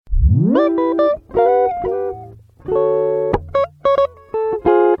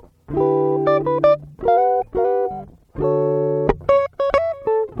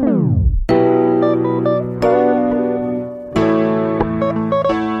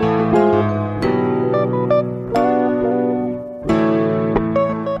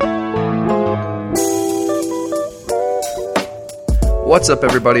What's up,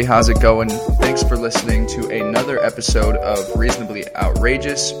 everybody? How's it going? Thanks for listening to another episode of Reasonably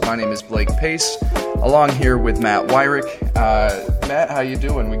Outrageous. My name is Blake Pace, along here with Matt Wyrick. Matt, how you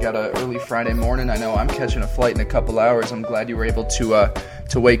doing? We got an early Friday morning. I know I'm catching a flight in a couple hours. I'm glad you were able to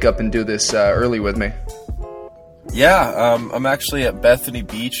wake up and do this early with me. Yeah, I'm actually at Bethany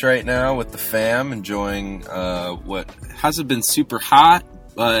Beach right now with the fam, enjoying what hasn't been super hot,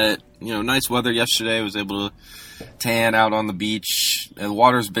 but nice weather yesterday. I was able to tan out on the beach. The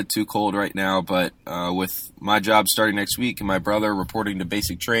water's a bit too cold right now, but with my job starting next week and my brother reporting to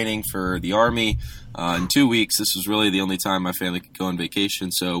basic training for the Army in 2 weeks, this was really the only time my family could go on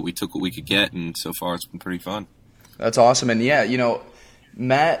vacation, so we took what we could get, and so far it's been pretty fun. That's awesome. And yeah,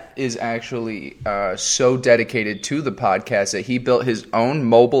 Matt is actually so dedicated to the podcast that he built his own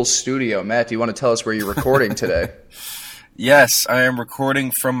mobile studio. Matt, do you want to tell us where you're recording today? Yes, I am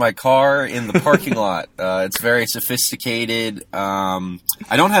recording from my car in the parking lot. It's very sophisticated. I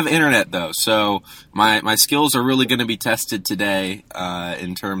don't have internet, though, so my skills are really going to be tested today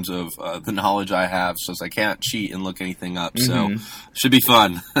in terms of the knowledge I have, so I can't cheat and look anything up, so should be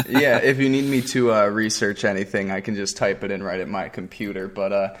fun. Yeah, if you need me to research anything, I can just type it in right at my computer,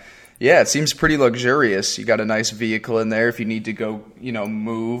 but yeah, it seems pretty luxurious. You got a nice vehicle in there. If you need to go,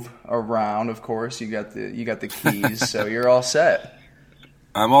 move around, of course, you got the keys, so you're all set.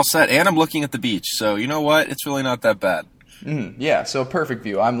 I'm all set, and I'm looking at the beach, so you know what? It's really not that bad. Yeah, so perfect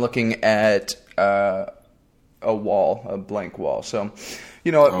view. I'm looking at a blank wall. So,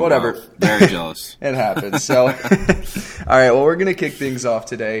 whatever. Wow. Very jealous. It happens. So, all right, well, we're going to kick things off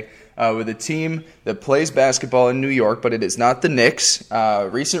today with a team that plays basketball in New York, but it is not the Knicks.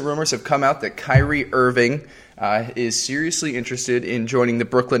 Recent rumors have come out that Kyrie Irving is seriously interested in joining the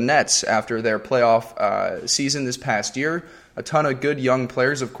Brooklyn Nets after their playoff season this past year. A ton of good young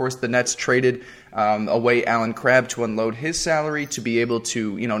players. Of course, the Nets traded away Allen Crabbe to unload his salary to be able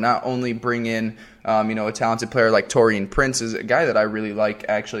to, not only bring in, a talented player like Taurean Prince, is a guy that I really like,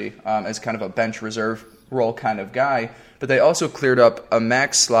 actually, as kind of a bench reserve role kind of guy, but they also cleared up a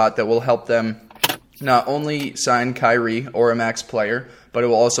max slot that will help them not only sign Kyrie or a max player, but it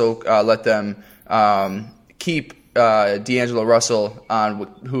will also let them keep D'Angelo Russell on,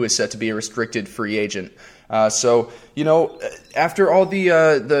 who is set to be a restricted free agent. So, after all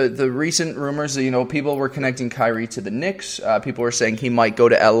the recent rumors, people were connecting Kyrie to the Knicks. People were saying he might go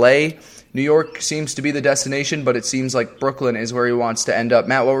to L.A. New York seems to be the destination, but it seems like Brooklyn is where he wants to end up.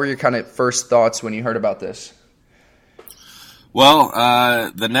 Matt, what were your kind of first thoughts when you heard about this? Well,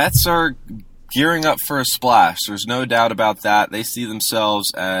 the Nets are gearing up for a splash. There's no doubt about that. They see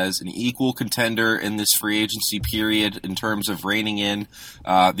themselves as an equal contender in this free agency period in terms of reining in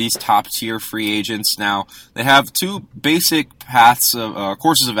these top-tier free agents. Now, they have two basic paths of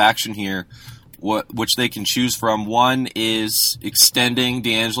courses of action here, which they can choose from. One is extending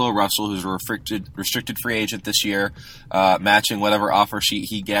D'Angelo Russell, who's a restricted free agent this year, matching whatever offer sheet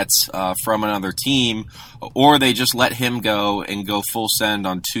he gets from another team, or they just let him go and go full send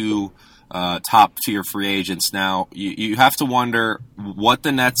on two top-tier free agents. Now, you have to wonder what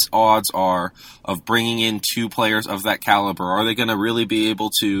the Nets' odds are of bringing in two players of that caliber. Are they going to really be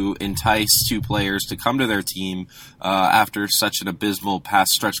able to entice two players to come to their team after such an abysmal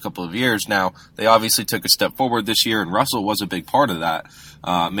past stretch couple of years? Now, they obviously took a step forward this year, and Russell was a big part of that,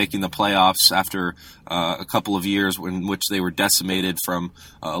 making the playoffs after a couple of years in which they were decimated from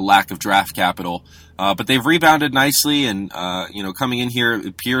a lack of draft capital. But they've rebounded nicely, and coming in here, it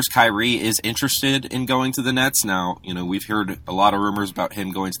appears Kyrie is interested in going to the Nets. Now, we've heard a lot of rumors about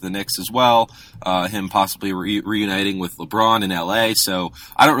him going to the Knicks as well, him possibly reuniting with LeBron in LA. So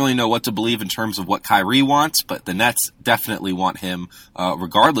I don't really know what to believe in terms of what Kyrie wants, but the Nets definitely want him,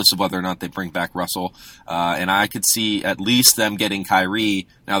 regardless of whether or not they bring back Russell. And I could see at least them getting Kyrie.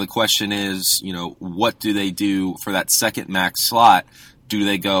 Now the question is, what do they do for that second max slot? Do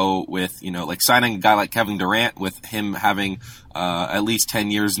they go with, like signing a guy like Kevin Durant, with him having at least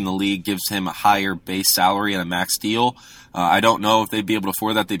 10 years in the league, gives him a higher base salary and a max deal? I don't know if they'd be able to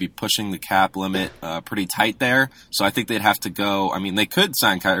afford that. They'd be pushing the cap limit pretty tight there. So I think they'd have to go. I mean, they could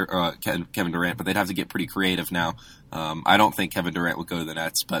sign Kevin Durant, but they'd have to get pretty creative now. I don't think Kevin Durant would go to the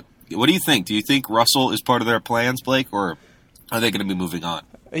Nets. But what do you think? Do you think Russell is part of their plans, Blake, or are they going to be moving on?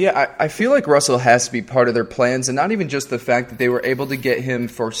 Yeah, I feel like Russell has to be part of their plans, and not even just the fact that they were able to get him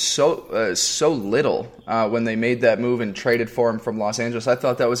for so little when they made that move and traded for him from Los Angeles. I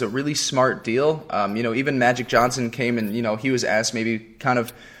thought that was a really smart deal. Even Magic Johnson came and he was asked maybe kind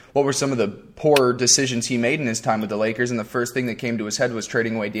of what were some of the poor decisions he made in his time with the Lakers, and the first thing that came to his head was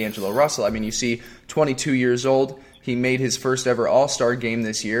trading away D'Angelo Russell. I mean, you see, 22 years old. He made his first ever All-Star game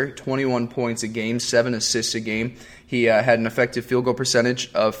this year, 21 points a game, 7 assists a game. He had an effective field goal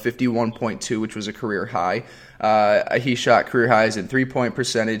percentage of 51.2, which was a career high. He shot career highs in three-point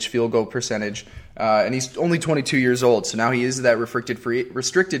percentage, field goal percentage, and he's only 22 years old. So now he is that restricted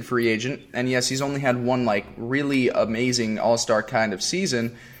free agent. And yes, he's only had one really amazing All-Star kind of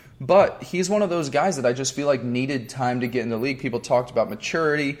season. But he's one of those guys that I just feel like needed time to get in the league. People talked about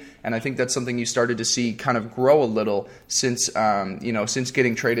maturity, and I think that's something you started to see kind of grow a little since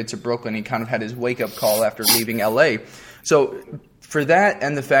getting traded to Brooklyn. He kind of had his wake-up call after leaving LA. So for that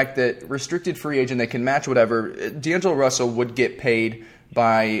and the fact that restricted free agent, they can match whatever, D'Angelo Russell would get paid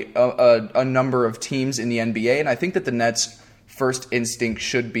by a number of teams in the NBA, and I think that the Nets' first instinct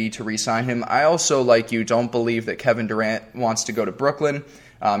should be to re-sign him. I also, like you, don't believe that Kevin Durant wants to go to Brooklyn.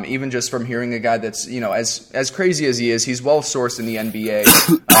 Even just from hearing a guy that's, as crazy as he is, he's well-sourced in the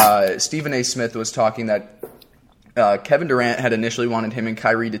NBA. Stephen A. Smith was talking that Kevin Durant had initially wanted him and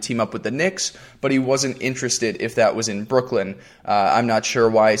Kyrie to team up with the Knicks, but he wasn't interested if that was in Brooklyn. I'm not sure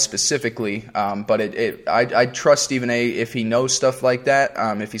why specifically, but I trust Stephen A. if he knows stuff like that,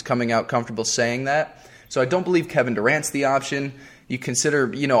 if he's coming out comfortable saying that. So I don't believe Kevin Durant's the option. You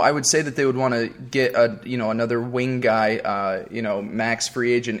consider, I would say that they would want to get another wing guy, max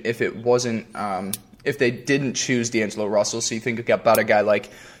free agent if it wasn't, if they didn't choose D'Angelo Russell. So you think about a guy like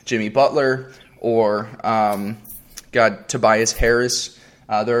Jimmy Butler or, Tobias Harris.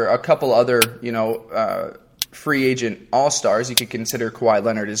 There are a couple other, free agent all-stars. You could consider Kawhi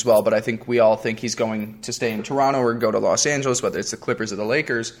Leonard as well, but I think we all think he's going to stay in Toronto or go to Los Angeles, whether it's the Clippers or the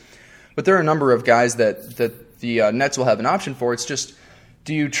Lakers. But there are a number of guys that the Nets will have an option for. It's just,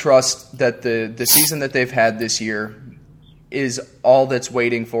 do you trust that the season that they've had this year is all that's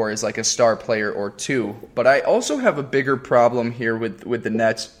waiting for is like a star player or two? But I also have a bigger problem here with the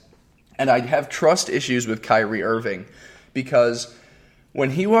Nets, and I have trust issues with Kyrie Irving, because when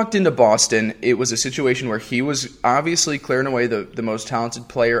he walked into Boston, it was a situation where he was obviously clearing away the most talented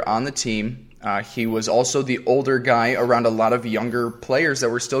player on the team. He was also the older guy around a lot of younger players that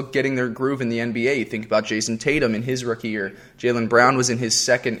were still getting their groove in the NBA. You think about Jason Tatum in his rookie year. Jaylen Brown was in his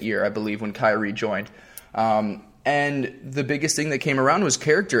second year, I believe, when Kyrie joined. And the biggest thing that came around was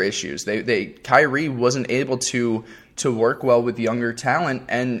character issues. Kyrie wasn't able to work well with younger talent.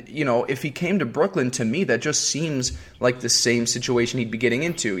 And, if he came to Brooklyn, to me, that just seems like the same situation he'd be getting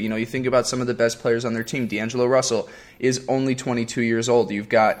into. You think about some of the best players on their team. D'Angelo Russell is only 22 years old. You've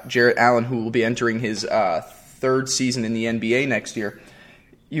got Jarrett Allen, who will be entering his third season in the NBA next year.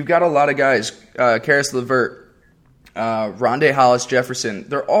 You've got a lot of guys, Karis LeVert, Rondae Hollis-Jefferson.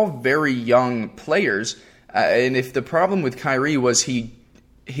 They're all very young players. And if the problem with Kyrie was he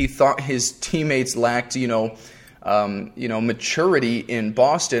thought his teammates lacked, maturity in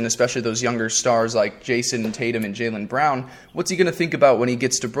Boston, especially those younger stars like Jason Tatum and Jaylen Brown, what's he going to think about when he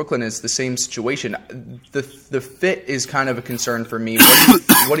gets to Brooklyn? It's the same situation. The fit is kind of a concern for me.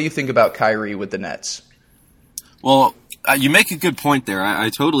 What do you think about Kyrie with the Nets? Well, you make a good point there. I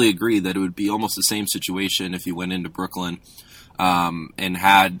totally agree that it would be almost the same situation if he went into Brooklyn. And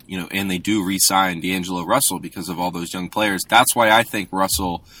had, and they do re-sign D'Angelo Russell because of all those young players. That's why I think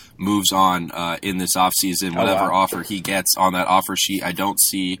Russell moves on in this offseason. Whatever offer he gets on that offer sheet, I don't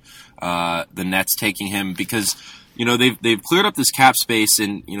see the Nets taking him because, they've cleared up this cap space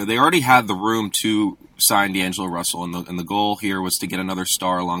and, they already had the room to sign D'Angelo Russell, and the goal here was to get another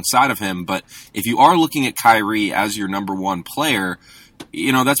star alongside of him. But if you are looking at Kyrie as your number one player,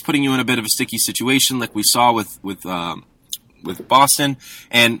 that's putting you in a bit of a sticky situation like we saw with Boston.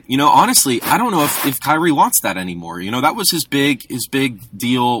 And, honestly, I don't know if Kyrie wants that anymore. That was his big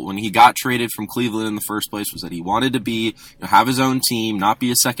deal when he got traded from Cleveland in the first place, was that he wanted to have his own team, not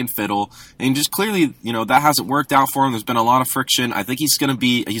be a second fiddle. And just clearly, that hasn't worked out for him. There's been a lot of friction. I think he's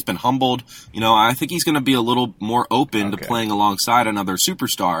been humbled. I think he's going to be a little more open to playing alongside another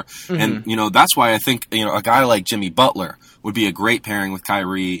superstar. Mm-hmm. And, that's why I think, a guy like Jimmy Butler would be a great pairing with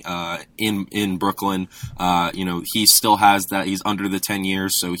Kyrie in Brooklyn. He still has that. He's under the 10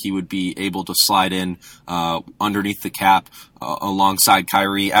 years, so he would be able to slide in underneath the cap alongside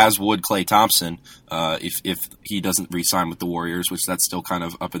Kyrie, as would Klay Thompson if he doesn't re-sign with the Warriors, which that's still kind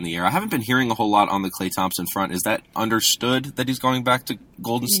of up in the air. I haven't been hearing a whole lot on the Klay Thompson front. Is that understood that he's going back to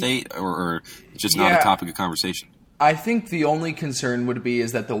Golden State, or just not a topic of conversation? I think the only concern would be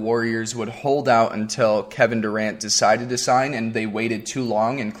is that the Warriors would hold out until Kevin Durant decided to sign, and they waited too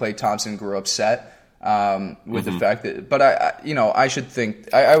long, and Klay Thompson grew upset with the fact that. But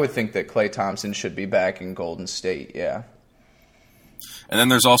I would think that Klay Thompson should be back in Golden State. Yeah. And then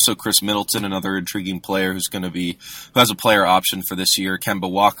there's also Chris Middleton, another intriguing player who has a player option for this year.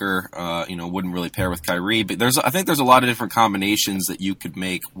 Kemba Walker, wouldn't really pair with Kyrie, but I think there's a lot of different combinations that you could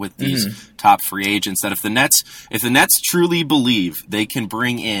make with these top free agents. That if the Nets truly believe they can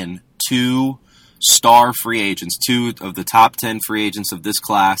bring in 2 star free agents, 2 of the top 10 free agents of this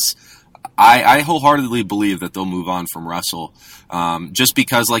class, I wholeheartedly believe that they'll move on from Russell. Just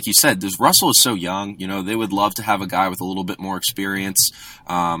because, like you said, Russell is so young. They would love to have a guy with a little bit more experience.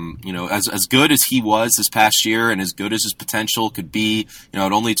 As good as he was this past year and as good as his potential could be,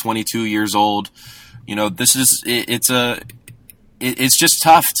 at only 22 years old, it's just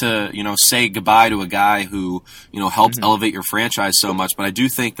tough to, say goodbye to a guy who, helped elevate your franchise so much. But I do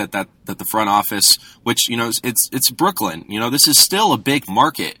think that the front office, which, it's Brooklyn, this is still a big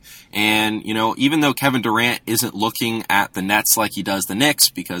market. And, even though Kevin Durant isn't looking at the Nets like he does the Knicks,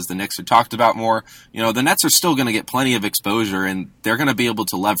 because the Knicks are talked about more, the Nets are still going to get plenty of exposure, and they're going to be able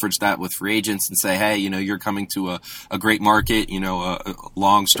to leverage that with free agents and say, hey, you're coming to a great market, a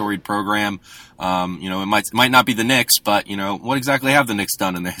long storied program. It might not be the Knicks, but, what exactly have the Knicks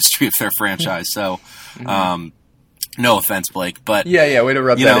done in the history of their franchise? So, no offense, Blake, but yeah, way to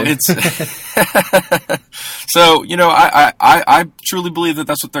rub that in. It's so I truly believe that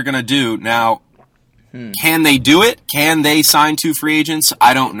that's what they're going to do. Now, can they do it? Can they sign 2 free agents?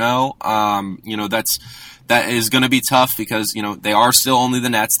 I don't know. That is going to be tough because, they are still only the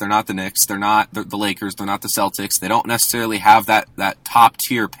Nets. They're not the Knicks. They're not the Lakers. They're not the Celtics. They don't necessarily have that top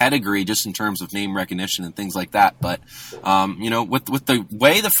tier pedigree just in terms of name recognition and things like that. But, with the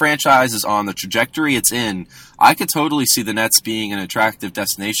way the franchise is on, the trajectory it's in, I could totally see the Nets being an attractive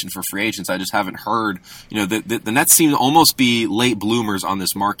destination for free agents. I just haven't heard, the Nets seem to almost be late bloomers on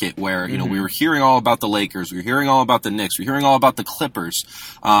this market where, we were hearing all about the Lakers. We were hearing all about the Knicks. We were hearing all about the Clippers.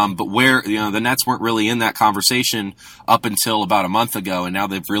 But where, the Nets weren't really in that conversation up until about a month ago, and now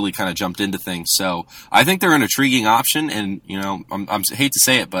they've really kind of jumped into things. So I think they're an intriguing option, and I hate to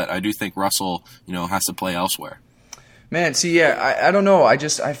say it, but I do think Russell has to play elsewhere. Man, see, yeah, I don't know. I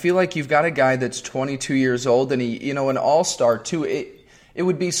feel like you've got a guy that's 22 years old, and he, an all-star too. It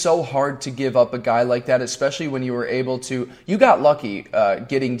would be so hard to give up a guy like that, especially when you were able to. You got lucky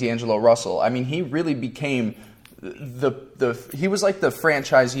getting D'Angelo Russell. I mean, he really became he was like the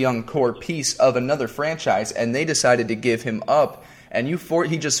franchise young core piece of another franchise, and they decided to give him up, and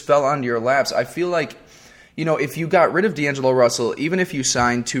he just fell onto your laps. I feel like, if you got rid of D'Angelo Russell, even if you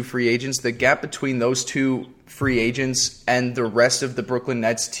signed 2 free agents, the gap between those 2 free agents and the rest of the Brooklyn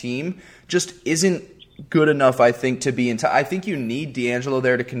Nets team just isn't good enough, I think, to be I think you need D'Angelo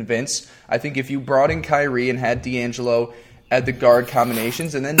there to convince. I think if you brought in Kyrie and had D'Angelo at the guard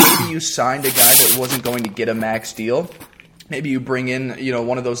combinations, and then maybe you signed a guy that wasn't going to get a max deal. Maybe you bring in,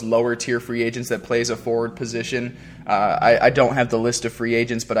 one of those lower tier free agents that plays a forward position. I don't have the list of free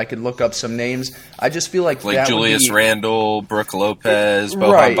agents, but I could look up some names. I just feel like that Julius would be, Randle, Brook Lopez,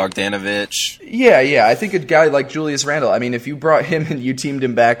 Boban Bogdanovic. Yeah. I think a guy like Julius Randle. I mean, if you brought him and you teamed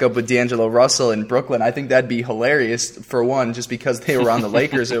him back up with D'Angelo Russell in Brooklyn, I think that'd be hilarious for one, just because they were on the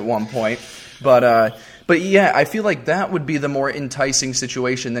Lakers at one point. But yeah, I feel like that would be the more enticing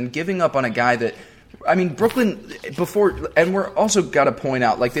situation than giving up on a guy that, I mean, Brooklyn before, and we're also got to point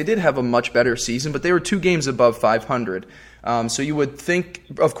out, like, they did have a much better season, but they were 2 games above 500. So you would think,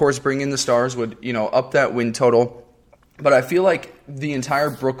 of course, bringing in the stars would, up that win total. But I feel like the entire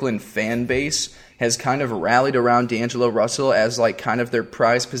Brooklyn fan base has kind of rallied around D'Angelo Russell as like kind of their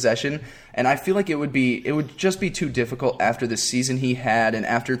prized possession. And I feel like it would just be too difficult after the season he had and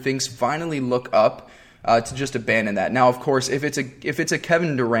after things finally look up to just abandon that. Now, of course, if it's a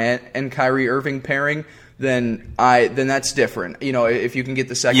Kevin Durant and Kyrie Irving pairing, then that's different. If you can get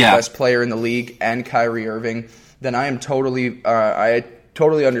the second best player in the league and Kyrie Irving, then I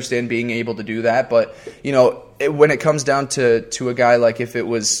totally understand being able to do that. But when it comes down to a guy like if it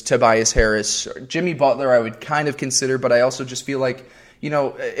was Tobias Harris, or Jimmy Butler, I would kind of consider. But I also just feel like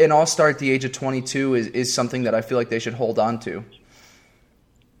an all-star at the age of 22 is something that I feel like they should hold on to.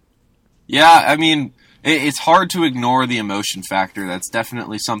 Yeah, I mean, it's hard to ignore the emotion factor. That's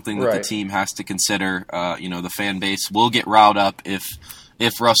definitely something that the team has to consider. The fan base will get riled up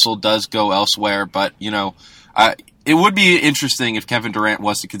if Russell does go elsewhere. But, It would be interesting if Kevin Durant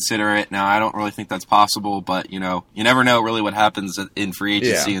was to consider it. Now, I don't really think that's possible, but, you never know really what happens in free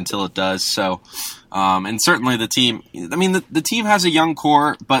agency until it does. So, and certainly the team, the team has a young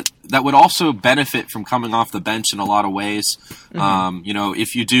core, but that would also benefit from coming off the bench in a lot of ways.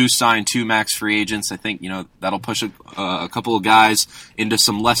 If you do sign 2 max free agents, I think, that'll push a couple of guys into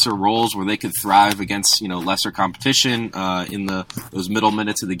some lesser roles where they could thrive against, lesser competition in those middle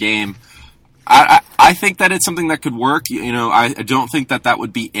minutes of the game. I think that it's something that could work. I don't think that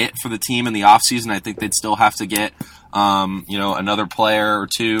would be it for the team in the offseason. I think they'd still have to get, another player or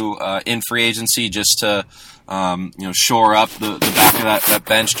two in free agency just to, shore up the back of that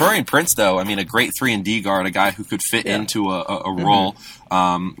bench. Taurean Prince, though, a great 3-and-D guard, a guy who could fit into a role,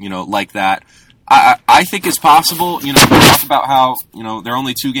 like that. I think it's possible. We talk about how, they're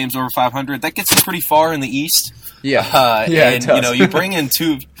only 2 games over 500. That gets them pretty far in the East. Yeah. And, you bring in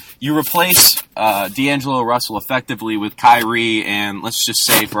you replace D'Angelo Russell effectively with Kyrie and, let's just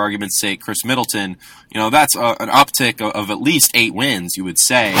say, for argument's sake, Chris Middleton. That's an uptick of at least 8 wins, you would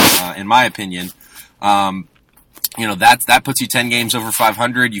say, in my opinion. That puts you 10 games over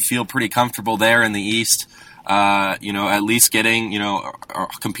 500. You feel pretty comfortable there in the East. At least getting,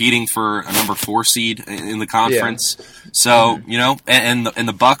 competing for a number 4 seed in the conference. Yeah. So, and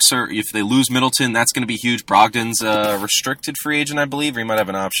the Bucks are, if they lose Middleton, that's going to be huge. Brogdon's a restricted free agent, I believe, or he might have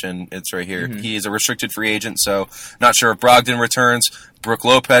an option. It's right here. He is a restricted free agent, so not sure if Brogdon returns. Brooke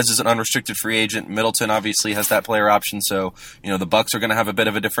Lopez is an unrestricted free agent. Middleton obviously has that player option, so the Bucks are going to have a bit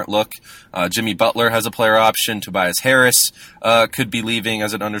of a different look. Jimmy Butler has a player option. Tobias Harris could be leaving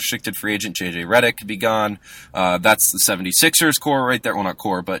as an unrestricted free agent. JJ Redick could be gone. That's the 76ers core right there. Well, not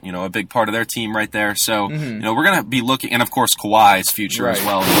core, but a big part of their team right there. So we're going to be looking, and of course Kawhi's future as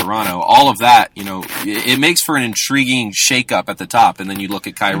well in Toronto. All of that, it makes for an intriguing shakeup at the top, and then you look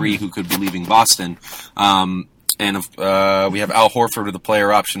at Kyrie, who could be leaving Boston. And we have Al Horford with the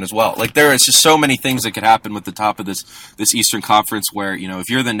player option as well. Like, there is just so many things that could happen with the top of this Eastern Conference where, if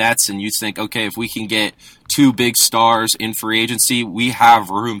you're the Nets and you think, okay, if we can get 2 big stars in free agency, we have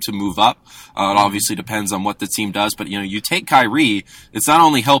room to move up. It obviously depends on what the team does. But, you take Kyrie, it's not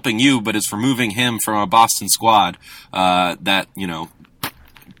only helping you, but it's removing him from a Boston squad that,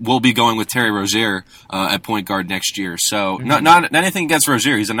 we'll be going with Terry Rozier at point guard next year. So not anything against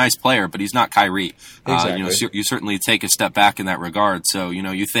Rozier. He's a nice player, but he's not Kyrie. Exactly. You certainly take a step back in that regard. So,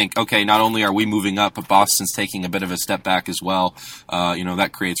 you think, okay, not only are we moving up, but Boston's taking a bit of a step back as well.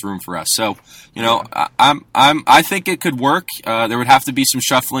 That creates room for us. So, I think it could work. There would have to be some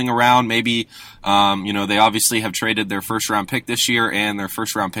shuffling around. Maybe, they obviously have traded their first round pick this year and their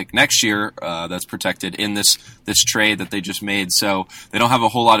first round pick next year. That's protected in this trade that they just made. So they don't have a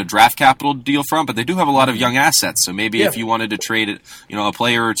whole lot of draft capital to deal from, but they do have a lot of young assets. So maybe if you wanted to trade it, a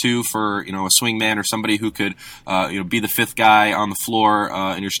player or two for, a swing man or somebody who could, be the 5th guy on the floor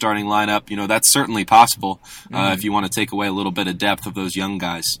in your starting lineup, that's certainly possible if you want to take away a little bit of depth of those young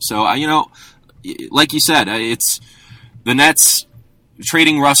guys. So, like you said, it's the Nets.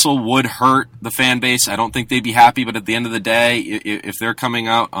 Trading Russell would hurt the fan base. I don't think they'd be happy, but at the end of the day, if they're coming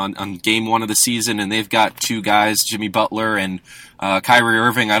out on game 1 of the season and they've got 2 guys, Jimmy Butler and Kyrie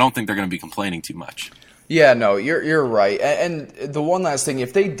Irving, I don't think they're going to be complaining too much. Yeah, no, you're right. And the one last thing,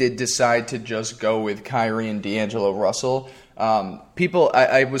 if they did decide to just go with Kyrie and D'Angelo Russell,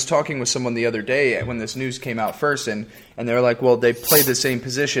 I was talking with someone the other day when this news came out first, and they're like, well, they play the same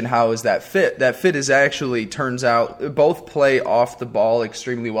position. How is that fit? That fit is actually, turns out, both play off the ball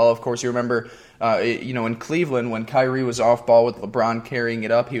extremely well. Of course, you remember, in Cleveland, when Kyrie was off ball with LeBron carrying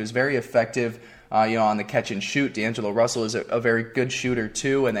it up, he was very effective, on the catch and shoot. D'Angelo Russell is a very good shooter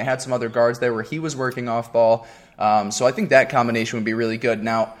too, and they had some other guards there where he was working off ball. So I think that combination would be really good.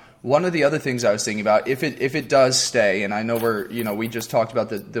 Now, one of the other things I was thinking about, if it does stay, and I know we just talked about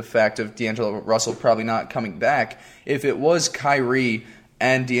the fact of D'Angelo Russell probably not coming back. If it was Kyrie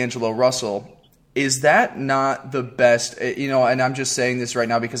and D'Angelo Russell, is that not the best? And I'm just saying this right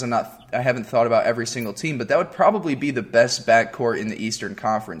now because I haven't thought about every single team, but that would probably be the best backcourt in the Eastern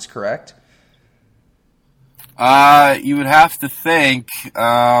Conference, correct? You would have to think.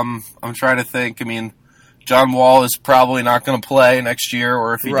 I'm trying to think. John Wall is probably not going to play next year,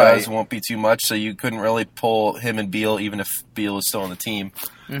 or if he does, it won't be too much. So you couldn't really pull him and Beal, even if Beal is still on the team.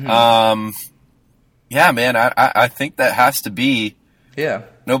 Yeah, man, I think that has to be. Yeah.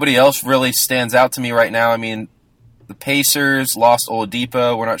 Nobody else really stands out to me right now. The Pacers lost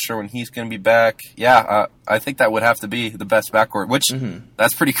Oladipo. We're not sure when he's going to be back. Yeah, I think that would have to be the best backcourt, which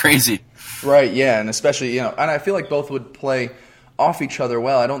that's pretty crazy. Right, yeah, and especially, and I feel like both would play off each other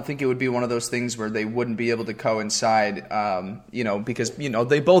well. I don't think it would be one of those things where they wouldn't be able to coincide, because,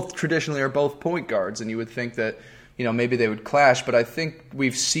 they both traditionally are both point guards, and you would think that, maybe they would clash. But I think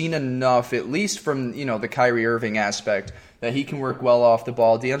we've seen enough, at least from, the Kyrie Irving aspect, that he can work well off the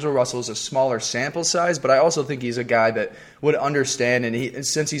ball. D'Angelo Russell is a smaller sample size, but I also think he's a guy that would understand, and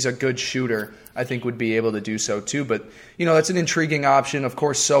since he's a good shooter, I think would be able to do so too. But, that's an intriguing option. Of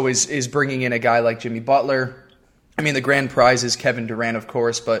course, so is bringing in a guy like Jimmy Butler. I mean, the grand prize is Kevin Durant, of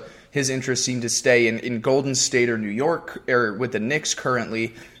course, but his interests seem to stay in Golden State or New York, or with the Knicks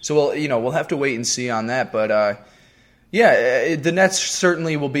currently. So we'll have to wait and see on that. But the Nets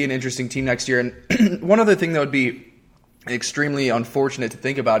certainly will be an interesting team next year. And one other thing that would be extremely unfortunate to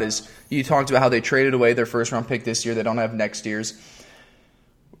think about is you talked about how they traded away their first round pick this year. They don't have next year's.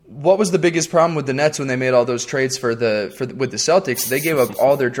 What was the biggest problem with the Nets when they made all those trades with the Celtics? They gave up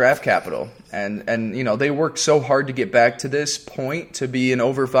all their draft capital, and they worked so hard to get back to this point to be an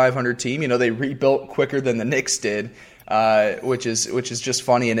over 500 team. They rebuilt quicker than the Knicks did, which is just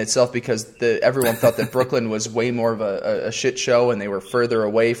funny in itself because everyone thought that Brooklyn was way more of a shit show and they were further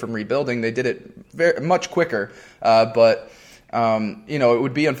away from rebuilding. They did it much quicker, but. It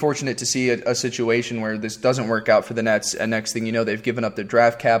would be unfortunate to see a situation where this doesn't work out for the Nets, and next thing you know, they've given up their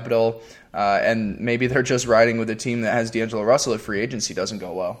draft capital, and maybe they're just riding with a team that has D'Angelo Russell if free agency doesn't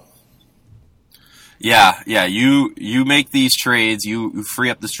go well. Yeah. You make these trades, you free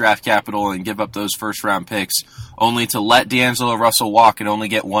up this draft capital and give up those first-round picks, only to let D'Angelo Russell walk and only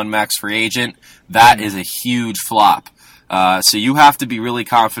get one max free agent. That is a huge flop. So you have to be really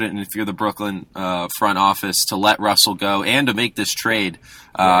confident, if you're the Brooklyn front office, to let Russell go and to make this trade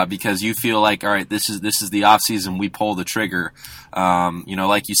because you feel like, all right, this is the offseason, we pull the trigger.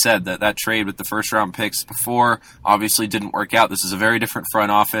 Like you said, that trade with the first round picks before obviously didn't work out. This is a very different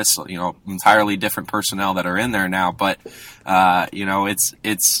front office, entirely different personnel that are in there now. But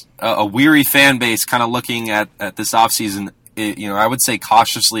it's a weary fan base kind of looking at this offseason. I would say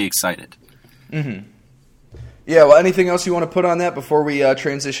cautiously excited. Mm-hmm. Yeah, well, anything else you want to put on that before we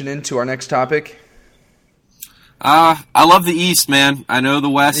transition into our next topic? I love the East, man. I know the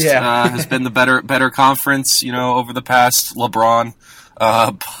West has been the better conference, over the past LeBron.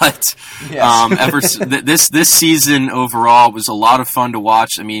 But yes. This season overall was a lot of fun to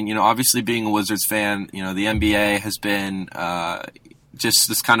watch. I mean, obviously being a Wizards fan, the NBA has been just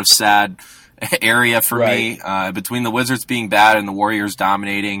this kind of sad area for me. Between the Wizards being bad and the Warriors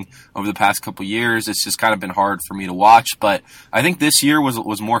dominating over the past couple years, it's just kind of been hard for me to watch. But I think this year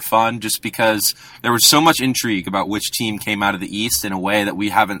was more fun just because there was so much intrigue about which team came out of the East in a way that we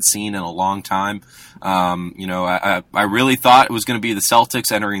haven't seen in a long time. I really thought it was going to be the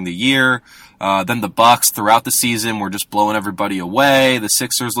Celtics entering the year. Then the Bucks throughout the season were just blowing everybody away. The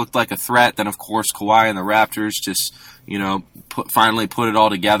Sixers looked like a threat. Then, of course, Kawhi and the Raptors just, finally put it all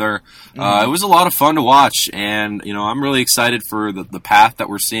together. It was a lot of fun to watch. And, I'm really excited for the path that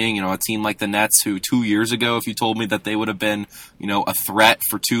we're seeing. A team like the Nets, who 2 years ago, if you told me that they would have been, a threat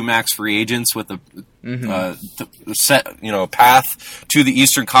for 2 max free agents with a path to the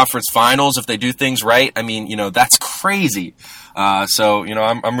Eastern Conference Finals if they do things right. I mean, that's crazy. So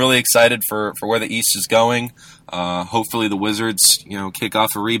I'm really excited for where the East is going. Hopefully the Wizards, kick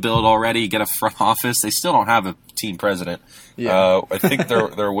off a rebuild already, get a front office. They still don't have a team president. Yeah. I think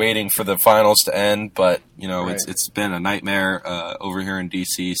they're waiting for the finals to end, but it's been a nightmare over here in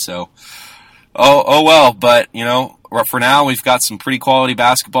DC. So, oh well. But for now, we've got some pretty quality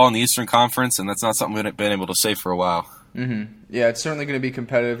basketball in the Eastern Conference, and that's not something we've been able to say for a while. Mm-hmm. Yeah, it's certainly going to be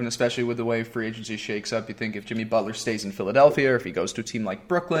competitive, and especially with the way free agency shakes up. You think if Jimmy Butler stays in Philadelphia, or if he goes to a team like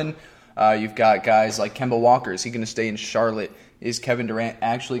Brooklyn, you've got guys like Kemba Walker. Is he going to stay in Charlotte? Is Kevin Durant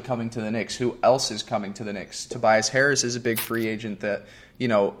actually coming to the Knicks? Who else is coming to the Knicks? Tobias Harris is a big free agent that,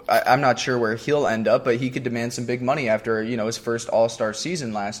 I'm not sure where he'll end up, but he could demand some big money after, his first All-Star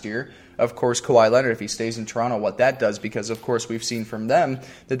season last year. Of course, Kawhi Leonard, if he stays in Toronto, what that does, because, of course, we've seen from them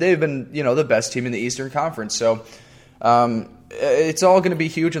that they've been, the best team in the Eastern Conference. So, it's all going to be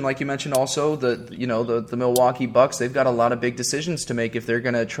huge, and like you mentioned, also the Milwaukee Bucks. They've got a lot of big decisions to make if they're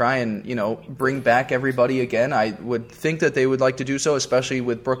going to try and bring back everybody again. I would think that they would like to do so, especially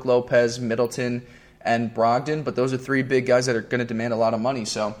with Brook Lopez, Middleton, and Brogdon. But those are 3 big guys that are going to demand a lot of money.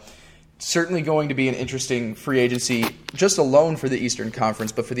 So certainly going to be an interesting free agency, just alone for the Eastern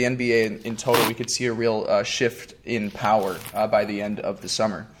Conference, but for the NBA in total, we could see a real shift in power by the end of the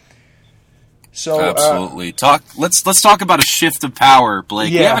summer. So absolutely. Let's talk about a shift of power,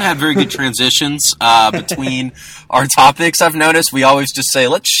 Blake. Yeah. We haven't had very good transitions between our topics. I've noticed we always just say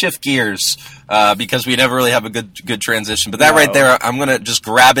let's shift gears because we never really have a good transition. But that right there, I'm gonna just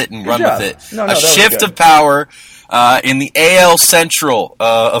grab it and run with it. A shift of power. In the AL Central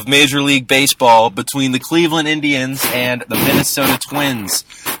of Major League Baseball between the Cleveland Indians and the Minnesota Twins.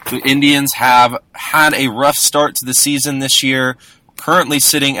 The Indians have had a rough start to the season this year, currently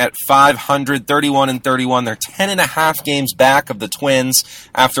sitting at 500, 31-31. They're 10.5 games back of the Twins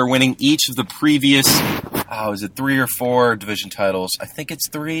after winning each of the previous, is it 3 or 4 division titles? I think it's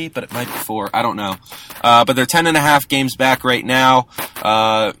 3, but it might be 4. I don't know. But they're 10.5 games back right now.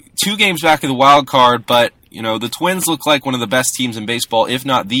 2 games back of the wild card, but the Twins look like one of the best teams in baseball, if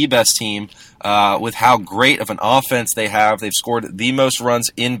not the best team, with how great of an offense they have. They've scored the most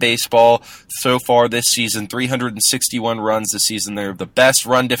runs in baseball so far this season, 361 runs this season. They're the best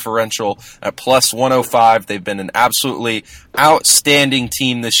run differential at plus 105. They've been an absolutely outstanding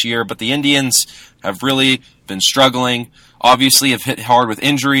team this year, but the Indians have really been struggling. Obviously, have hit hard with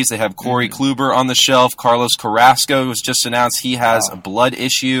injuries. They have Corey Kluber on the shelf. Carlos Carrasco was just announced he has a blood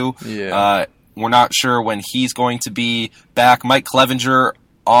issue. Yeah. We're not sure when he's going to be back. Mike Clevenger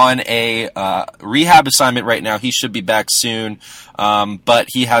on a rehab assignment right now. He should be back soon, but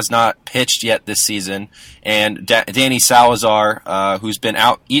he has not pitched yet this season. And Danny Salazar, who's been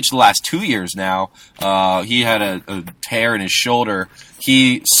out each of the last 2 years now, he had a tear in his shoulder.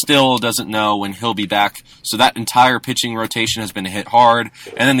 He still doesn't know when he'll be back. So that entire pitching rotation has been hit hard.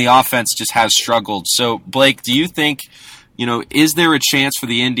 And then the offense just has struggled. So, Blake, do you think, is there a chance for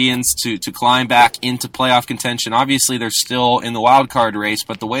the Indians to climb back into playoff contention? Obviously, they're still in the wild card race,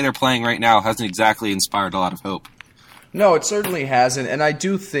 but the way they're playing right now hasn't exactly inspired a lot of hope. No, it certainly hasn't, and I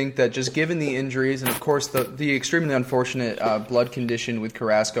do think that just given the injuries and, of course, the extremely unfortunate blood condition with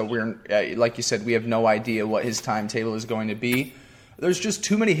Carrasco, like you said, we have no idea what his timetable is going to be. There's just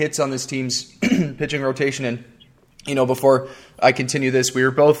too many hits on this team's pitching rotation, and, before I continue this, we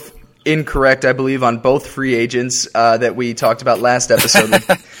were both incorrect, I believe, on both free agents that we talked about last episode with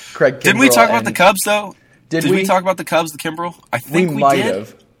Craig Kimbrell. Didn't we talk about the Cubs, though? Did we talk about the Cubs, the Kimbrell? I think we might did.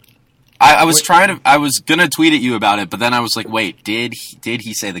 have. I was gonna tweet at you about it, but then I was like, wait, did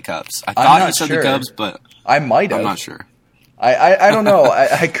he say the Cubs? I thought he said the Cubs, but I might have. I'm not sure. I don't know.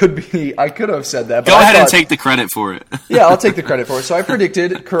 I could have said that. But Go ahead and take the credit for it. Yeah, I'll take the credit for it. So I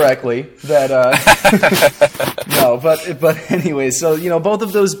predicted correctly that no, but anyway, so both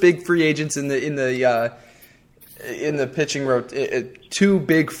of those big free agents in the pitching 2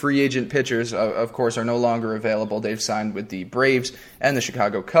 big free agent pitchers, of course, are no longer available. They've signed with the Braves and the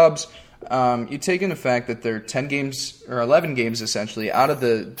Chicago Cubs. You take into fact that they're 10 games or 11 games essentially out of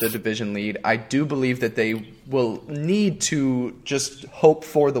the division lead. I do believe that they will need to just hope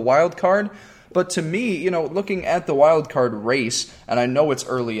for the wild card. But to me, looking at the wild card race, and I know it's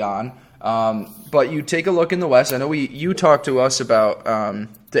early on, but you take a look in the West. I know you talked to us about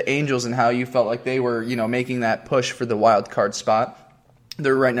the Angels and how you felt like they were making that push for the wild card spot.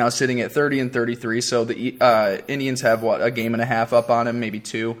 They're right now sitting at 30-33, so the Indians have a game and a half up on them, maybe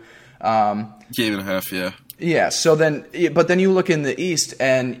 2. Game and a half, yeah. Yeah, but then you look in the East,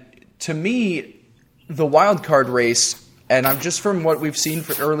 and to me, the wild card race, and I'm just from what we've seen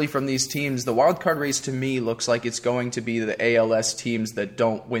early from these teams, the wild card race to me looks like it's going to be the ALS teams that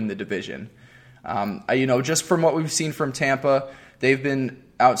don't win the division. Just from what we've seen from Tampa, they've been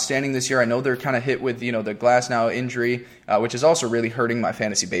outstanding this year. I know they're kind of hit with the Glasnow injury, which is also really hurting my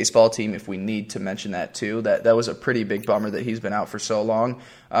fantasy baseball team. If we need to mention that too, that was a pretty big bummer that he's been out for so long.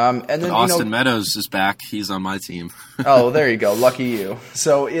 And then Austin Meadows is back. He's on my team. Oh, there you go. Lucky you.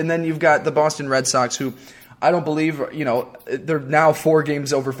 So, and then you've got the Boston Red Sox, who I don't believe they're now 4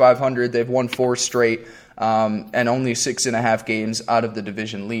 games over 500. They've won 4 straight, and only 6.5 games out of the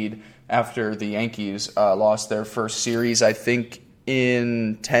division lead after the Yankees lost their first series, I think,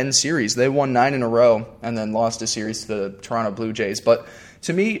 in 10 series. They won 9 in a row and then lost a series to the Toronto Blue Jays. But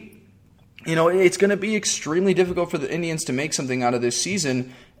to me, it's going to be extremely difficult for the Indians to make something out of this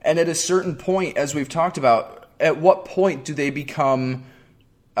season. And at a certain point, as we've talked about, at what point do they become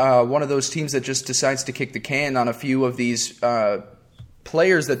one of those teams that just decides to kick the can on a few of these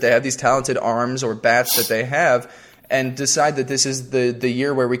players that they have, these talented arms or bats that they have, and decide that this is the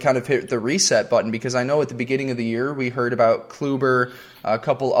year where we kind of hit the reset button? Because I know at the beginning of the year we heard about Kluber, a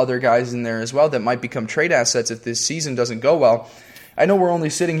couple other guys in there as well that might become trade assets if this season doesn't go well. I know we're only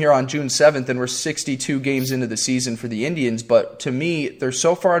sitting here on June 7th and we're 62 games into the season for the Indians, but to me, they're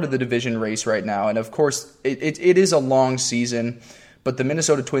so far out of the division race right now. And of course, it is a long season, but the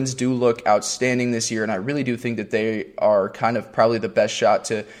Minnesota Twins do look outstanding this year, and I really do think that they are kind of probably the best shot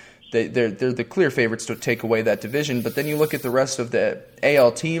to They're the clear favorites to take away that division. But then you look at the rest of the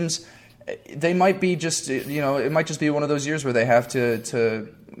AL teams, they might be just, it might just be one of those years where they have to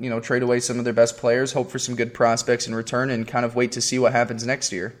trade away some of their best players, hope for some good prospects in return, and kind of wait to see what happens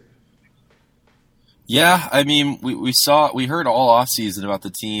next year. Yeah, I mean, we heard all offseason about the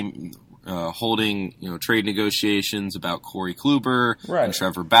team holding, trade negotiations about Corey Kluber and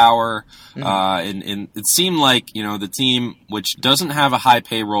Trevor Bauer. And it seemed like, the team, which doesn't have a high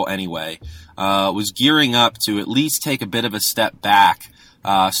payroll anyway, was gearing up to at least take a bit of a step back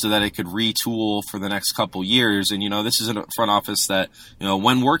so that it could retool for the next couple years. And, this is a front office that,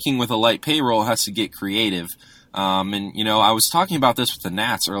 when working with a light payroll, has to get creative. I was talking about this with the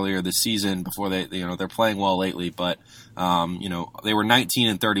Nats earlier this season before they're playing well lately, but, they were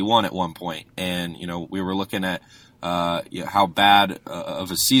 19-31 at one point, and, we were looking at, how bad of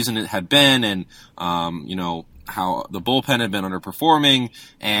a season it had been, and, how the bullpen had been underperforming,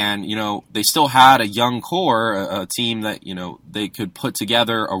 and, they still had a young core, a team that, they could put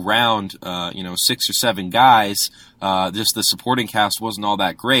together around, 6 or 7 guys. Just the supporting cast wasn't all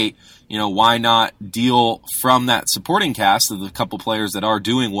that great. Why not deal from that supporting cast of the couple players that are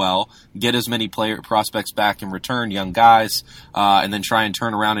doing well, get as many prospects back in return, young guys, and then try and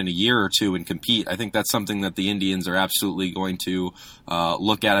turn around in a year or two and compete. I think that's something that the Indians are absolutely going to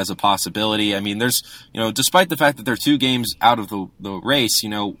look at as a possibility. I mean, there's, despite the fact that they're 2 games out of the race,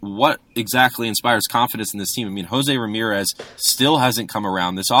 what exactly inspires confidence in this team? I mean, Jose Ramirez still hasn't come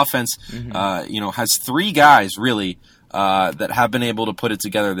around. This offense, has 3 guys really that have been able to put it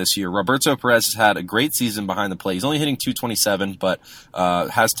together this year. Roberto Perez has had a great season behind the plate. He's only hitting .227, but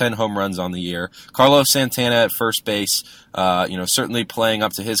has 10 home runs on the year. Carlos Santana at first base, certainly playing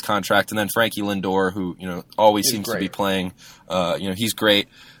up to his contract. And then Frankie Lindor, who, always seems to be playing. He's great.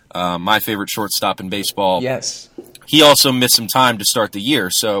 My favorite shortstop in baseball. Yes. He also missed some time to start the year,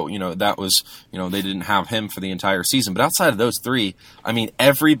 so, that was, they didn't have him for the entire season. But outside of those 3, I mean,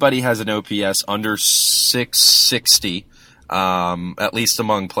 everybody has an OPS under 660, at least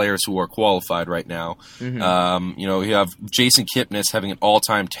among players who are qualified right now. You have Jason Kipnis having an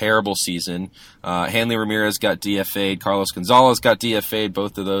all-time terrible season. Hanley Ramirez got DFA'd. Carlos Gonzalez got DFA'd.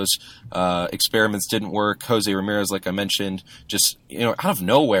 Both of those experiments didn't work. Jose Ramirez, like I mentioned, just out of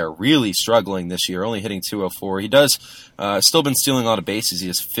nowhere, really struggling this year, only hitting .204. He does still been stealing a lot of bases. He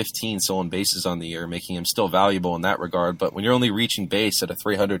has 15 stolen bases on the year, making him still valuable in that regard. But when you're only reaching base at a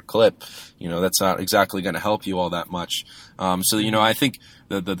 300 clip, that's not exactly going to help you all that much. I think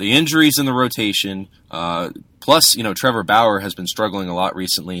the injuries in the rotation, plus, Trevor Bauer has been struggling a lot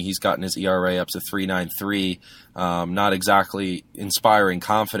recently. He's gotten his ERA up to 3.93. Not exactly inspiring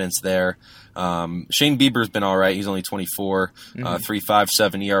confidence there. Shane Bieber's been all right. He's only 24,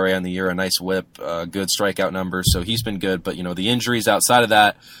 3.57 ERA on the year, a nice whip, good strikeout numbers. So he's been good. But, the injuries outside of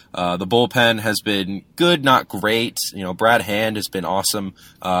that, the bullpen has been good, not great. Brad Hand has been awesome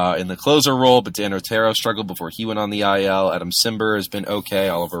in the closer role, but Dan Otero struggled before he went on the IL. Adam Simber has been okay.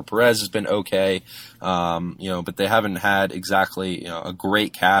 Oliver Perez has been okay. But they haven't had exactly a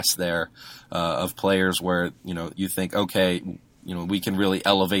great cast there of players where, you think, okay, we can really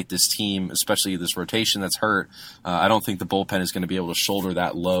elevate this team, especially this rotation that's hurt. I don't think the bullpen is going to be able to shoulder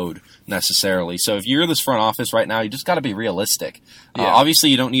that load necessarily. So if you're this front office right now, you just got to be realistic. Obviously,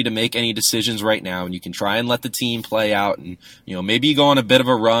 you don't need to make any decisions right now, and you can try and let the team play out. And maybe you go on a bit of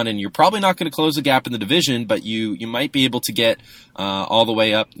a run, and you're probably not going to close the gap in the division, but you might be able to get all the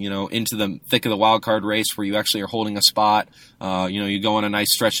way up, into the thick of the wild card race where you actually are holding a spot. You go on a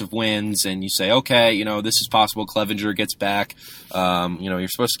nice stretch of wins, and you say, okay, this is possible. Clevenger gets back. You're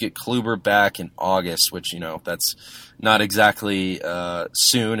supposed to get Kluber back in August, which, that's not exactly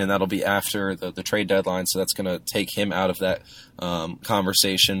soon, and that'll be after the trade deadline, so that's going to take him out of that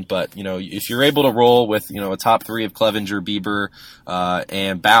conversation. But, if you're able to roll with, a top 3 of Clevenger, Bieber,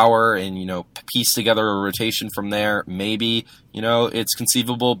 and Bauer, and, piece together a rotation from there, maybe, it's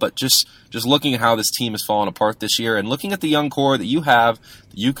conceivable. But just looking at how this team has fallen apart this year and looking at the young core that you have,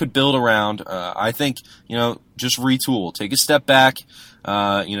 that you could build around, I think, just retool, take a step back,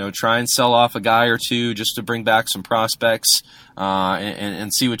 try and sell off a guy or 2 just to bring back some prospects,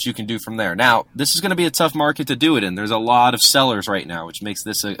 and see what you can do from there. Now, this is going to be a tough market to do it in. There's a lot of sellers right now, which makes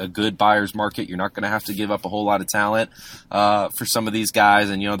this a good buyer's market. You're not going to have to give up a whole lot of talent for some of these guys,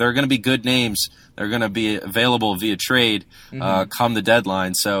 and there are going to be good names. They're going to be available via trade come the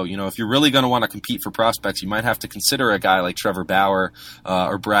deadline. So, if you're really going to want to compete for prospects, you might have to consider a guy like Trevor Bauer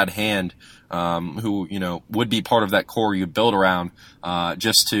or Brad Hand, who, would be part of that core you build around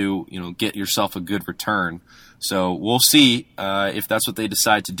just to, get yourself a good return. So we'll see if that's what they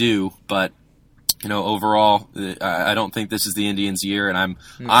decide to do. But, overall, I don't think this is the Indians' year. And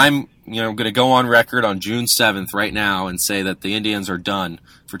I'm going to go on record on June 7th right now and say that the Indians are done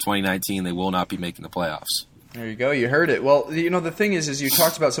for 2019. They will not be making the playoffs. There you go. You heard it. Well, the thing is you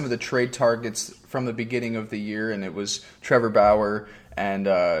talked about some of the trade targets from the beginning of the year, and it was Trevor Bauer and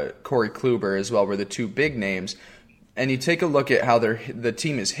Corey Kluber as well were the two big names. And you take a look at how the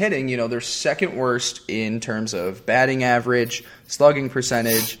team is hitting. They're second worst in terms of batting average, slugging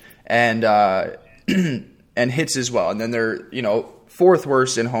percentage, and and hits as well. And then they're fourth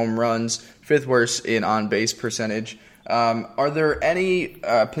worst in home runs, fifth worst in on base percentage. Are there any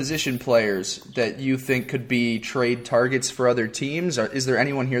position players that you think could be trade targets for other teams? Or is there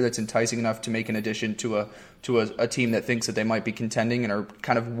anyone here that's enticing enough to make an addition to a team that thinks that they might be contending and are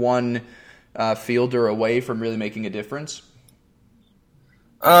kind of one fielder away from really making a difference?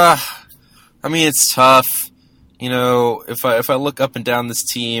 I mean, it's tough. If I look up and down this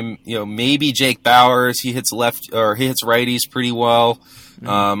team, maybe Jake Bauers, he hits righties pretty well.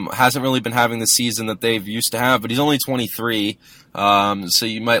 Hasn't really been having the season that they've used to have, but he's only 23. So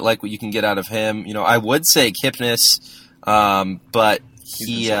you might like what you can get out of him. I would say Kipnis, but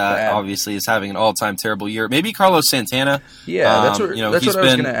he obviously is having an all-time terrible year. Maybe Carlos Santana. Yeah, that's what I was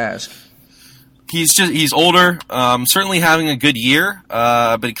going to ask. He's older, certainly having a good year,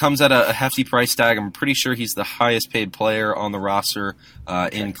 but he comes at a hefty price tag. I'm pretty sure he's the highest paid player on the roster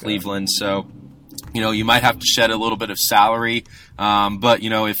in Cleveland. So, you might have to shed a little bit of salary. But,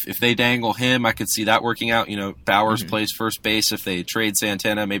 if they dangle him, I could see that working out. Bauers plays first base. If they trade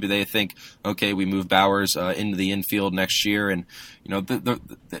Santana, maybe they think, okay, we move Bauers into the infield next year. And,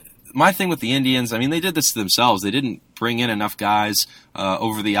 my thing with the Indians, I mean, they did this to themselves. They didn't bring in enough guys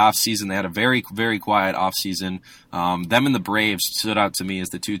over the offseason. They had a very, very quiet offseason. Them and the Braves stood out to me as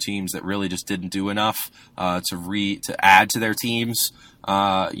the two teams that really just didn't do enough to add to their teams,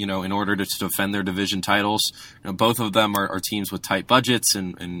 in order to defend their division titles. Both of them are teams with tight budgets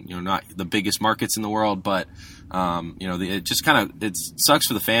and not the biggest markets in the world, but it just it sucks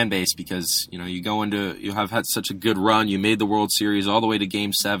for the fan base because you have had such a good run. You made the World Series all the way to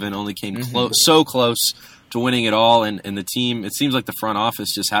Game 7, only came so close to winning it all, and the team, it seems like the front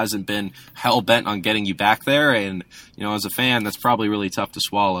office just hasn't been hell-bent on getting you back there, and as a fan, that's probably really tough to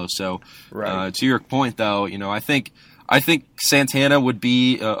swallow. So to your point, though, I think Santana would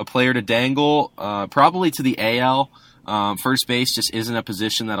be a player to dangle, probably to the AL. First base just isn't a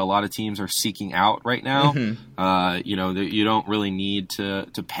position that a lot of teams are seeking out right now. You don't really need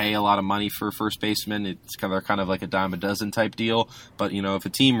to pay a lot of money for a first baseman. It's kind of like a dime a dozen type deal. But if a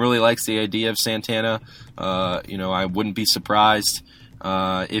team really likes the idea of Santana, I wouldn't be surprised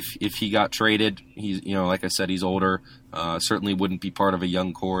if he got traded. He's like I said, he's older. Certainly wouldn't be part of a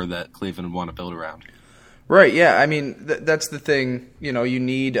young core that Cleveland would want to build around. Right. Yeah. I mean, that's the thing. You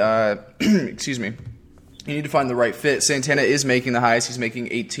need. Excuse me. You need to find the right fit. Santana is making the highest. He's making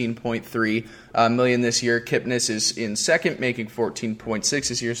 $18.3 million this year. Kipnis is in second, making $14.6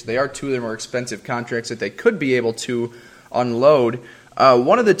 this year. So they are two of the more expensive contracts that they could be able to unload.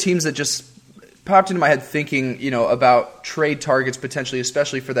 One of the teams that just popped into my head thinking, about trade targets potentially,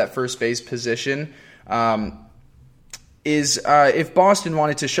 especially for that first base position, is if Boston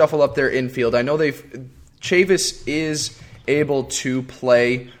wanted to shuffle up their infield. I know Chavis is able to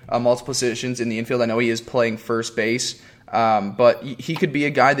play multiple positions in the infield. I know he is playing first base, but he could be a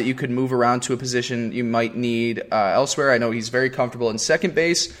guy that you could move around to a position you might need elsewhere. I know he's very comfortable in second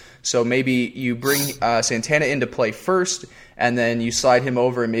base, so maybe you bring Santana in to play first, and then you slide him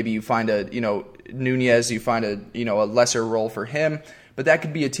over, and maybe you find Nunez, you find a lesser role for him. But that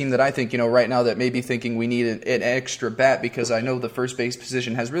could be a team that I think, right now that may be thinking we need an extra bat, because I know the first base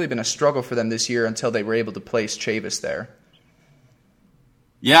position has really been a struggle for them this year until they were able to place Chavis there.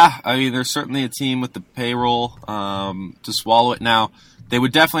 Yeah, I mean, there's certainly a team with the payroll to swallow it. Now, they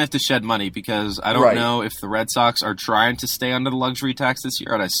would definitely have to shed money because I don't know if the Red Sox are trying to stay under the luxury tax this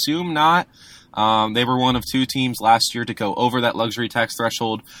year. I'd assume not. They were one of two teams last year to go over that luxury tax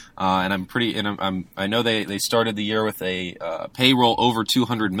threshold, and I know they started the year with a payroll over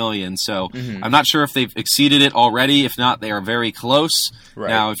 $200 million. So I'm not sure if they've exceeded it already. If not, they are very close. Right.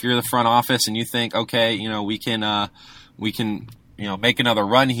 Now, if you're the front office and you think, okay, we can make another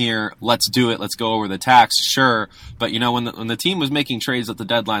run here. Let's do it. Let's go over the tax. Sure. But, when the team was making trades at the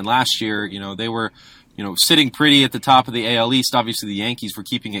deadline last year, they were, sitting pretty at the top of the AL East. Obviously, the Yankees were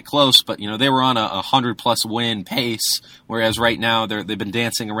keeping it close, but, they were on a 100-plus win pace, whereas right now they've been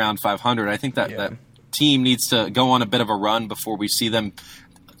dancing around 500. I think that team needs to go on a bit of a run before we see them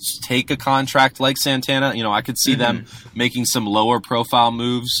take a contract like Santana. I could see them making some lower profile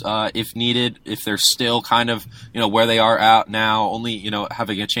moves if needed, if they're still kind of, where they are out now, only,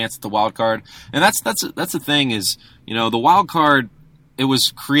 having a chance at the wild card. And that's the thing is, the wild card, it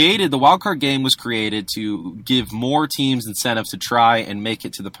was created, the wild card game was created to give more teams incentive to try and make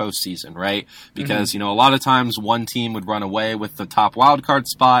it to the postseason, right? Because, a lot of times one team would run away with the top wild card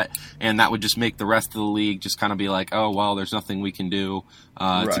spot, and that would just make the rest of the league just kind of be like, oh, well, there's nothing we can do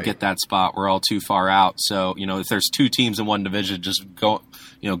to get that spot. We're all too far out. So, if there's two teams in one division just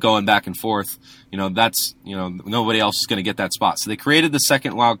going back and forth, that's, nobody else is going to get that spot. So they created the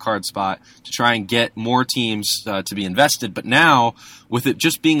second wild card spot to try and get more teams to be invested. But now, with it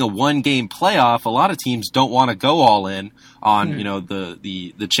just being a one-game playoff, a lot of teams don't want to go all in on,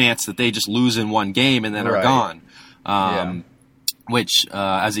 the chance that they just lose in one game and then are gone. Which,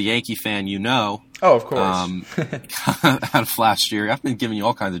 as a Yankee fan, Oh, of course. Out of last year. I've been giving you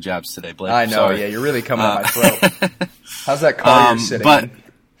all kinds of jabs today, Blake. I know, Sorry. yeah, you're really coming at my throat. How's that car you're sitting in?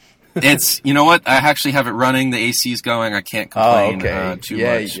 It's, you know what? I actually have it running. The AC's going. I can't complain too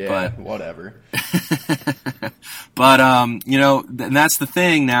much. But whatever. But, and that's the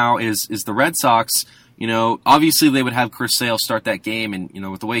thing now is the Red Sox, obviously they would have Chris Sale start that game.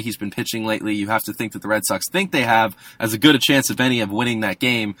 And, with the way he's been pitching lately, you have to think that the Red Sox think they have as good a chance of any of winning that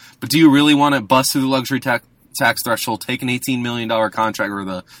game. But do you really want to bust through the luxury tax threshold, take an $18 million contract or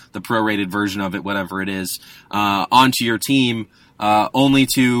the prorated version of it, whatever it is, onto your team, only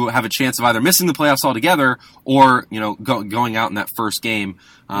to have a chance of either missing the playoffs altogether or, going out in that first game.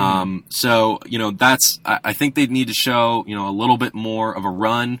 So, that's, I think they need to show, a little bit more of a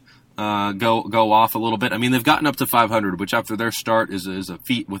run, go off a little bit. I mean, they've gotten up to 500, which after their start is a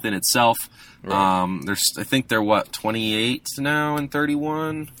feat within itself. Right. I think they're 28 now and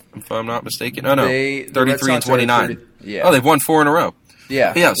 31, if I'm not mistaken. Oh no, 33 and 29. Oh, they've won 4 in a row.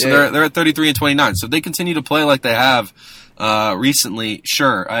 Yeah. So they're at 33 and 29. So if they continue to play like they have recently,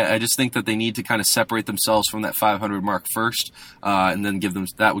 sure. I just think that they need to kind of separate themselves from that 500 mark first, and then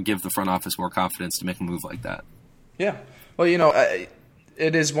that would give the front office more confidence to make a move like that. Yeah. Well,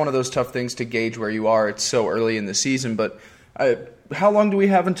 it is one of those tough things to gauge where you are. It's so early in the season, but how long do we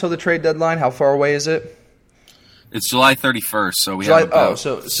have until the trade deadline? How far away is it? It's July 31st, so we have about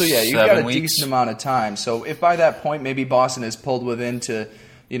so yeah, you've got a decent amount of time. So if by that point maybe Boston is pulled within to,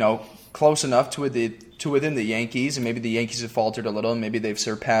 close enough to within the Yankees, and maybe the Yankees have faltered a little, and maybe they've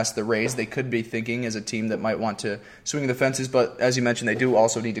surpassed the Rays, they could be thinking as a team that might want to swing the fences. But as you mentioned, they do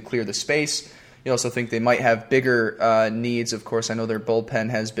also need to clear the space. You also think they might have bigger needs. Of course, I know their bullpen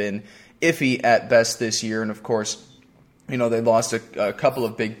has been iffy at best this year, and of course, they lost a couple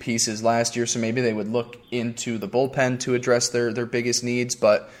of big pieces last year, so maybe they would look into the bullpen to address their biggest needs.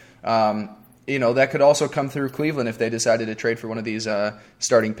 But, that could also come through Cleveland if they decided to trade for one of these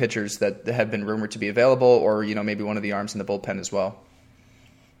starting pitchers that have been rumored to be available, or, maybe one of the arms in the bullpen as well.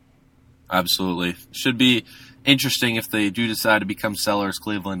 Absolutely. Should be interesting if they do decide to become sellers,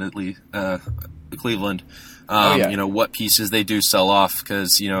 Cleveland, at least. Cleveland. What pieces they do sell off,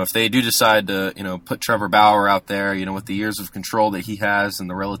 because, if they do decide to, put Trevor Bauer out there, with the years of control that he has and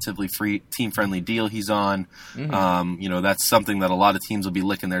the relatively free team-friendly deal he's on, that's something that a lot of teams will be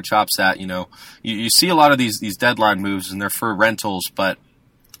licking their chops at. You see a lot of these deadline moves and they're for rentals, but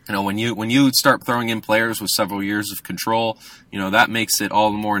when you start throwing in players with several years of control, that makes it all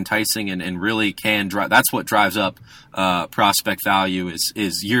the more enticing and really can drive. That's what drives up prospect value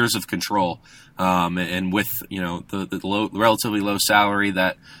is years of control. And with the relatively low salary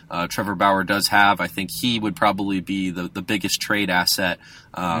that Trevor Bauer does have, I think he would probably be the biggest trade asset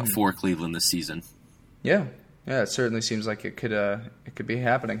for Cleveland this season. Yeah, it certainly seems like it could be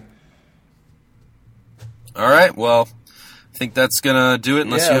happening. All right, well, I think that's gonna do it.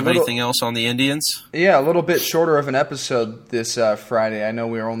 Unless you have anything else on the Indians. Yeah, a little bit shorter of an episode this Friday. I know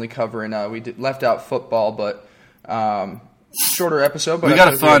we were only covering left out football, but. Shorter episode, but we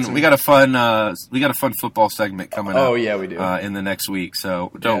got a fun football segment coming up. Oh yeah, we do in the next week.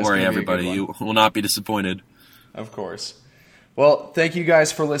 So don't worry, everybody, you will not be disappointed. Of course. Well, thank you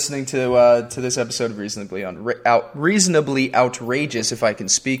guys for listening to this episode of Reasonably Outrageous, if I can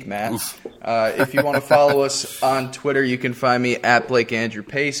speak, Matt. If you want to follow us on Twitter, you can find me at Blake Andrew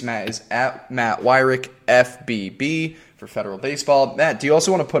Pace. Matt is at Matt Wyrick FBB. For Federal Baseball. Matt, do you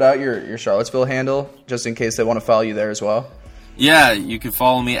also want to put out your Charlottesville handle, just in case they want to follow you there as well? Yeah, you can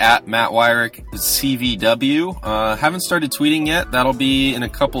follow me at Matt Wyrick CVW. Haven't started tweeting yet. That'll be in a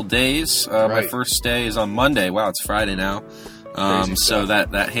couple days. My first day is on Monday. Wow, it's Friday now. So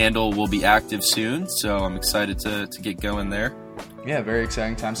that handle will be active soon. So I'm excited to get going there. Yeah, very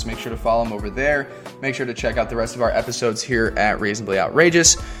exciting times. So make sure to follow him over there. Make sure to check out the rest of our episodes here at Reasonably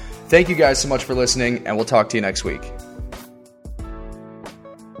Outrageous. Thank you guys so much for listening, and we'll talk to you next week.